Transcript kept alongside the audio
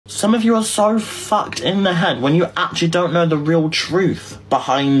Some of you are so fucked in the head when you actually don't know the real truth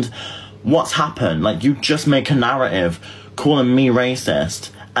behind what's happened. Like, you just make a narrative calling me racist,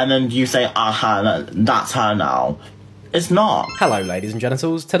 and then you say, aha, that's her now. It's not. Hello, ladies and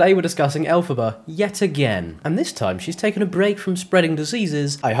genitals. Today we're discussing Elphaba yet again. And this time she's taken a break from spreading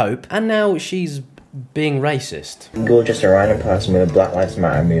diseases, I hope, and now she's being racist. You're just a random person with a Black Lives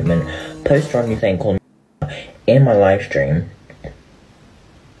Matter movement. Poster on your thing called in my live stream.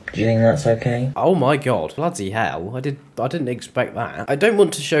 Do you think that's okay? Oh my god, bloody hell. I didn't expect that. I don't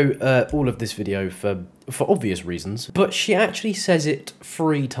want to show all of this video for obvious reasons, but she actually says it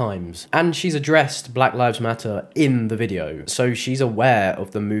 3 times. And she's addressed Black Lives Matter in the video, so she's aware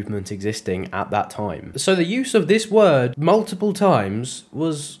of the movement existing at that time. So the use of this word multiple times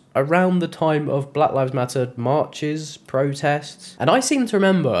was around the time of Black Lives Matter marches, protests. And I seem to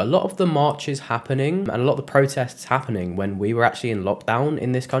remember a lot of the marches happening and a lot of the protests happening when we were actually in lockdown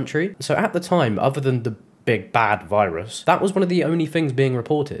in this country. So at the time, other than the big bad virus, that was one of the only things being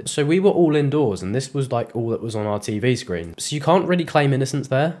reported. So we were all indoors and this was like all that was on our TV screen. So you can't really claim innocence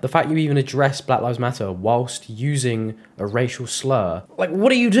there. The fact you even address Black Lives Matter whilst using a racial slur, like,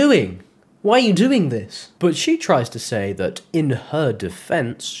 what are you doing? Why are you doing this? But she tries to say that in her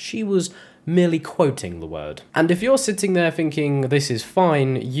defense, she was merely quoting the word. And if you're sitting there thinking this is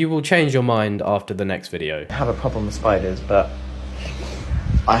fine, you will change your mind after the next video. I have a problem with spiders, but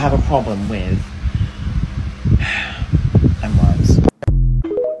I have a problem with M-words.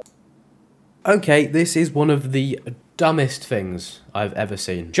 Okay, this is one of the dumbest things I've ever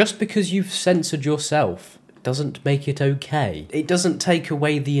seen. Just because you've censored yourself doesn't make it okay. It doesn't take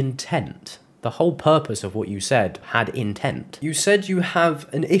away the intent. The whole purpose of what you said had intent. You said you have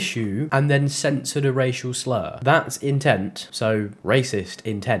an issue and then censored a racial slur. That's intent, so racist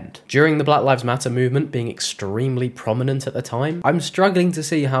intent. During the Black Lives Matter movement being extremely prominent at the time, I'm struggling to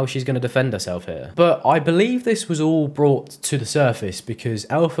see how she's going to defend herself here. But I believe this was all brought to the surface because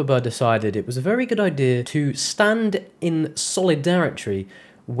Elphaba decided it was a very good idea to stand in solidarity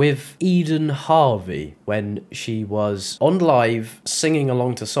with Eden Harvey when she was on live singing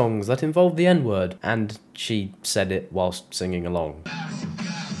along to songs that involved the N-word, and she said it whilst singing along.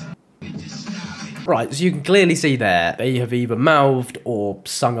 Right, so you can clearly see there, they have either mouthed or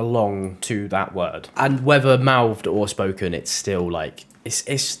sung along to that word. And whether mouthed or spoken, it's still like,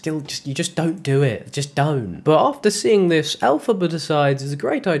 it's still just, you just don't do it, just don't. But after seeing this, Elphaba decides it's a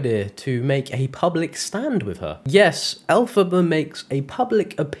great idea to make a public stand with her. Yes, Elphaba makes a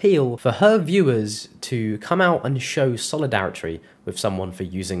public appeal for her viewers to come out and show solidarity with someone for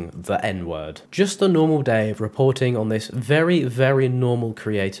using the N-word. Just a normal day of reporting on this very, very normal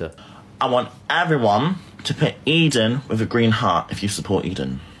creator. I want everyone to put Eden with a green heart if you support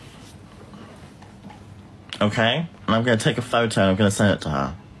Eden. Okay? And I'm going to take a photo and I'm going to send it to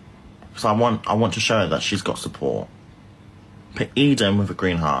her. So I want to show her that she's got support. Put Eden with a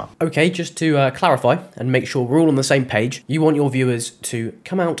green heart. Okay, just to clarify and make sure we're all on the same page, you want your viewers to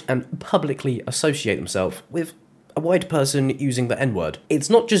come out and publicly associate themselves with a white person using the N-word. It's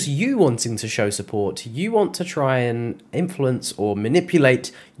not just you wanting to show support, you want to try and influence or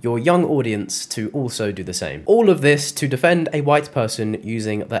manipulate your young audience to also do the same. All of this to defend a white person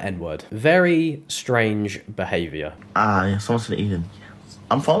using the N-word. Very strange behaviour. Ah, someone said Eden. Yes.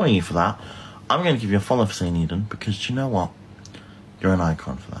 I'm following you for that. I'm going to give you a follow for saying Eden, because you know what? You're an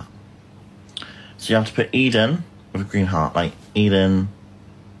icon for that. So you have to put Eden with a green heart, like Eden.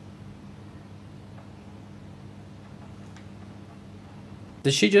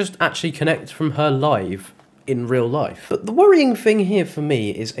 Does she just actually connect from her live in real life? But the worrying thing here for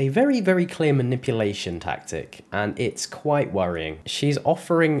me is a very, very clear manipulation tactic, and it's quite worrying. She's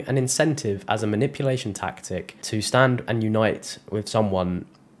offering an incentive as a manipulation tactic to stand and unite with someone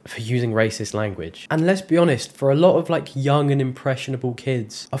for using racist language. And let's be honest, for a lot of like young and impressionable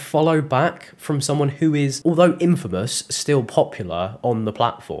kids, a follow back from someone who is, although infamous, still popular on the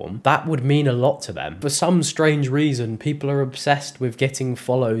platform, that would mean a lot to them. For some strange reason, people are obsessed with getting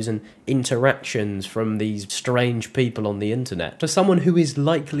follows and interactions from these strange people on the internet. For someone who is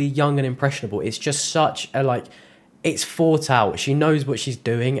likely young and impressionable, it's just such a like, it's thought out. She knows what she's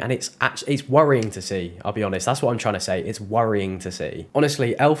doing, and it's worrying to see. I'll be honest. That's what I'm trying to say. It's worrying to see.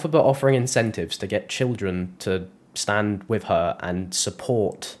 Honestly, Elphaba offering incentives to get children to stand with her and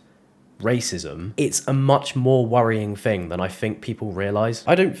support racism, it's a much more worrying thing than I think people realise.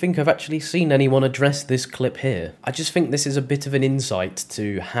 I don't think I've actually seen anyone address this clip here. I just think this is a bit of an insight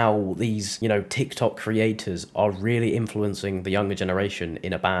to how these, you know, TikTok creators are really influencing the younger generation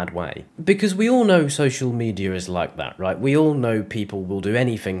in a bad way. Because we all know social media is like that, right? We all know people will do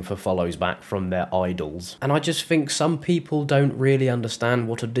anything for follows back from their idols. And I just think some people don't really understand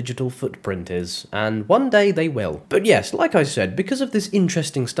what a digital footprint is, and one day they will. But yes, like I said, because of this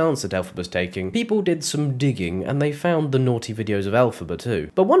interesting stance that Elphaba's taking, people did some digging and they found the naughty videos of Elphaba too.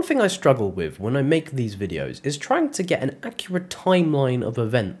 But one thing I struggle with when I make these videos is trying to get an accurate timeline of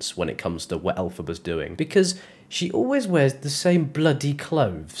events when it comes to what Elphaba's doing, because she always wears the same bloody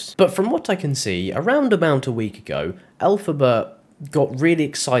clothes. But from what I can see, around about a week ago, Elphaba got really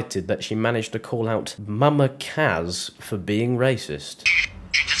excited that she managed to call out Mama Kaz for being racist.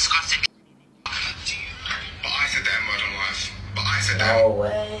 Oh,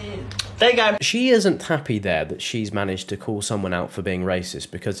 wait. There you go. She isn't happy there that she's managed to call someone out for being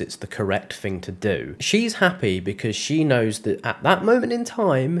racist because it's the correct thing to do. She's happy because she knows that at that moment in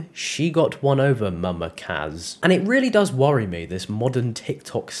time, she got won over Mama Kaz. And it really does worry me, this modern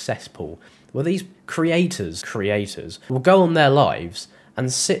TikTok cesspool, where these creators will go on their lives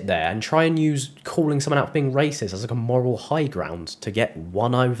and sit there and try and use calling someone out for being racist as like a moral high ground to get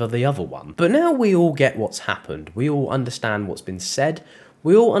one over the other one. But now we all get what's happened. We all understand what's been said.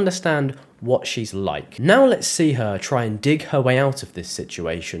 We all understand what she's like. Now let's see her try and dig her way out of this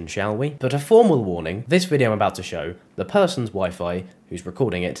situation, shall we? But a formal warning, this video I'm about to show, the person's Wi-Fi who's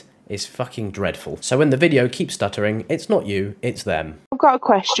recording it is fucking dreadful. So when the video keeps stuttering, it's not you, it's them. I've got a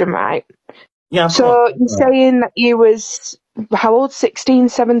question, right? Yeah. So you're saying that you was, how old, 16,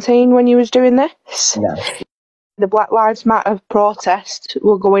 17 when you was doing this? Yeah. The Black Lives Matter protests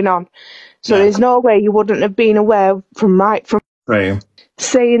were going on. So Yeah. there's no way you wouldn't have been aware from True.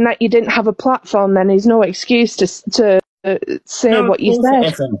 saying that you didn't have a platform. Then is no excuse to say what you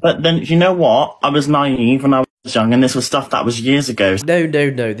said. But then, you know what? I was naive when I was young, and this was stuff that was years ago. No,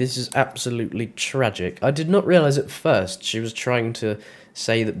 this is absolutely tragic. I did not realise at first she was trying to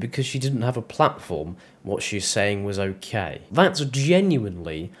say that because she didn't have a platform, what she's saying was okay. That's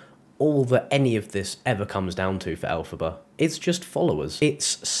genuinely all that any of this ever comes down to for Elphaba. It's just followers.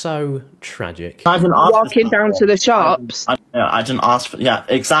 It's so tragic. I didn't ask Walking down to the shops. I didn't ask for... Yeah,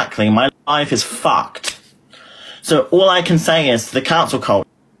 exactly. My life is fucked. So all I can say is, the council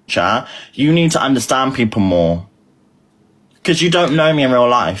culture, you need to understand people more. Because you don't know me in real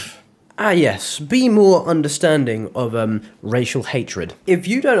life. Ah yes, be more understanding of racial hatred. If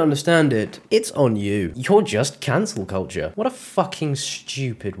you don't understand it, it's on you. You're just cancel culture. What a fucking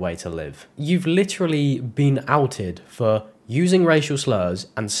stupid way to live. You've literally been outed for using racial slurs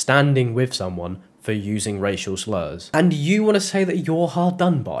and standing with someone for using racial slurs. And you want to say that you're hard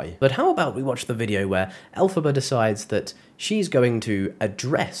done by. But how about we watch the video where Elphaba decides that she's going to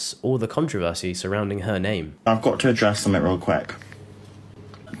address all the controversy surrounding her name. I've got to address something real quick.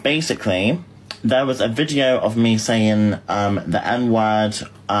 Basically, there was a video of me saying the N-word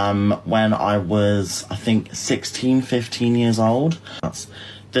when I was, I think, 16, 15 years old.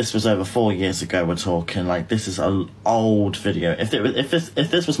 This was over 4 years ago, we're talking. Like, this is an old video. If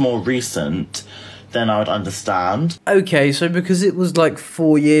this was more recent, then I would understand. Okay, so because it was like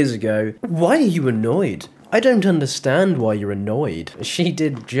 4 years ago, why are you annoyed? I don't understand why you're annoyed. She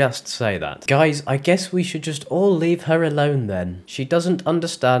did just say that. Guys, I guess we should just all leave her alone then. She doesn't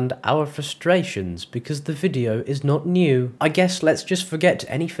understand our frustrations because the video is not new. I guess let's just forget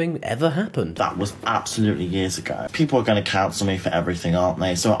anything ever happened. That was absolutely years ago. People are going to cancel me for everything, aren't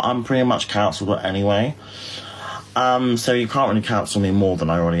they? So I'm pretty much cancelled anyway. So you can't really cancel me more than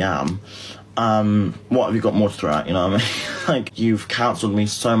I already am. What have you got more to throw out, you know what I mean? Like, you've cancelled me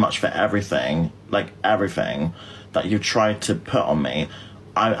so much for everything, like everything, that you've tried to put on me.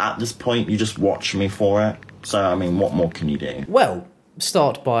 At this point, you just watch me for it. So, I mean, what more can you do? Well,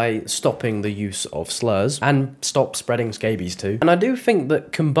 start by stopping the use of slurs and stop spreading scabies too. And I do think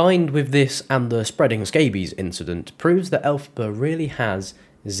that combined with this and the spreading scabies incident proves that Elphaba really has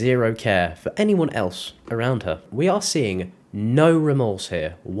zero care for anyone else around her. We are seeing no remorse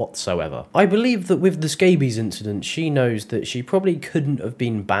here whatsoever. I believe that with the scabies incident, she knows that she probably couldn't have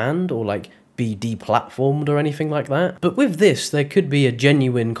been banned or like be deplatformed or anything like that. But with this, there could be a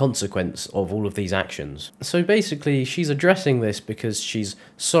genuine consequence of all of these actions. So basically, she's addressing this because she's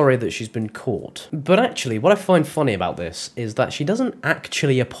sorry that she's been caught. But actually, what I find funny about this is that she doesn't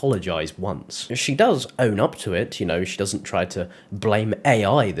actually apologise once. She does own up to it, you know, she doesn't try to blame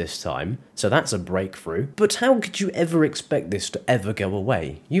AI this time. so that's a breakthrough. But how could you ever expect this to ever go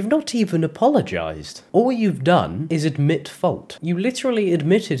away? You've not even apologised. All you've done is admit fault. You literally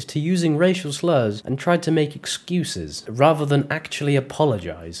admitted to using racial slurs and tried to make excuses, rather than actually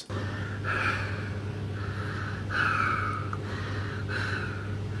apologise.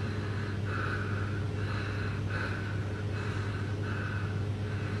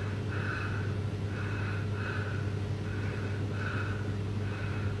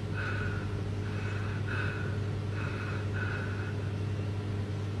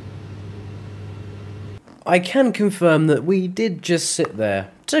 I can confirm that we did just sit there,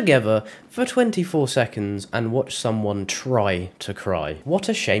 together, for 24 seconds and watch someone try to cry. What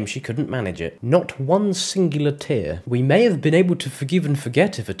a shame she couldn't manage it. Not one singular tear. We may have been able to forgive and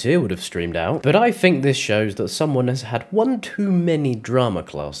forget if a tear would have streamed out, but I think this shows that someone has had one too many drama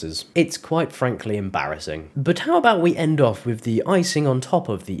classes. It's quite frankly embarrassing. But how about we end off with the icing on top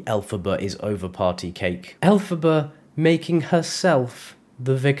of the Elphaba Is Over party cake? Elphaba making herself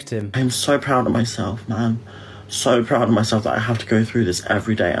the victim. I'm so proud of myself, man. So proud of myself that I have to go through this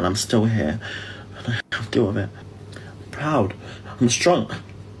every day and I'm still here. And I have to deal with it. I'm proud. I'm strong.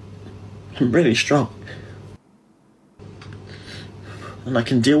 I'm really strong. And I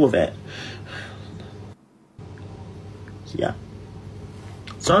can deal with it. Yeah.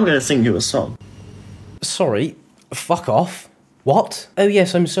 So I'm gonna sing you a song. Sorry, fuck off. What? Oh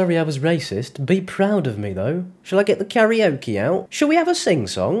yes, I'm sorry I was racist. Be proud of me though. Shall I get the karaoke out? Shall we have a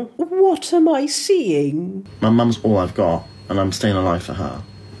sing-song? What am I seeing? My mum's all I've got, and I'm staying alive for her.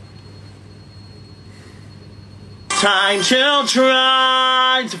 Time to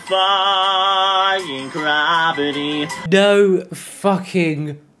try to find gravity. No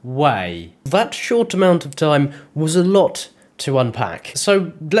fucking way. That short amount of time was a lot to unpack.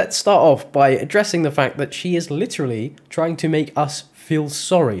 So let's start off by addressing the fact that she is literally trying to make us feel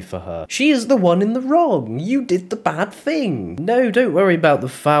sorry for her. She is the one in the wrong. You did the bad thing. No, don't worry about the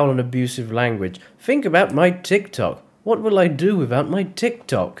foul and abusive language. Think about my TikTok. What will I do without my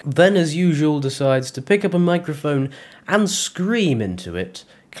TikTok? Then, as usual, decides to pick up a microphone and scream into it,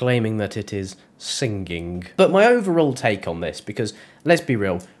 claiming that it is singing. But my overall take on this, because let's be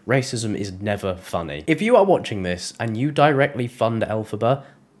real, racism is never funny. If you are watching this and you directly fund Elphaba,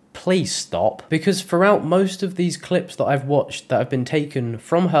 please stop, because throughout most of these clips that I've watched that have been taken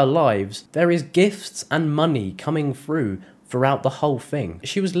from her lives, there is gifts and money coming through throughout the whole thing.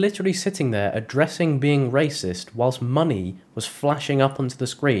 She was literally sitting there addressing being racist whilst money was flashing up onto the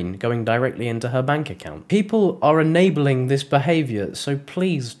screen going directly into her bank account. People are enabling this behaviour, so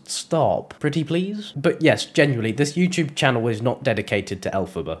please stop. Pretty please? But yes, genuinely, this YouTube channel is not dedicated to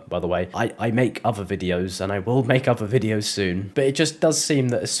Elphaba, by the way. I make other videos, and I will make other videos soon, but it just does seem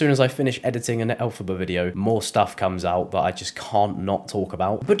that as soon as I finish editing an Elphaba video, more stuff comes out that I just can't not talk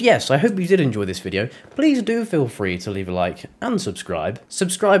about. But yes, I hope you did enjoy this video. Please do feel free to leave a like and subscribe.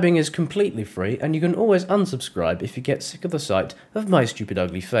 Subscribing is completely free, and you can always unsubscribe if you get sick of the sight of my stupid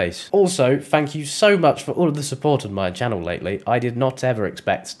ugly face. Also, thank you so much for all of the support on my channel lately. I did not ever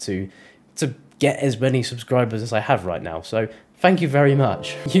expect to get as many subscribers as I have right now, so thank you very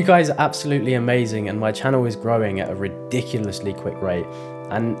much. You guys are absolutely amazing, and my channel is growing at a ridiculously quick rate,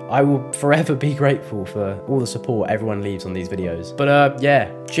 and I will forever be grateful for all the support everyone leaves on these videos. But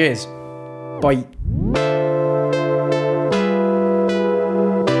yeah, cheers. Bye.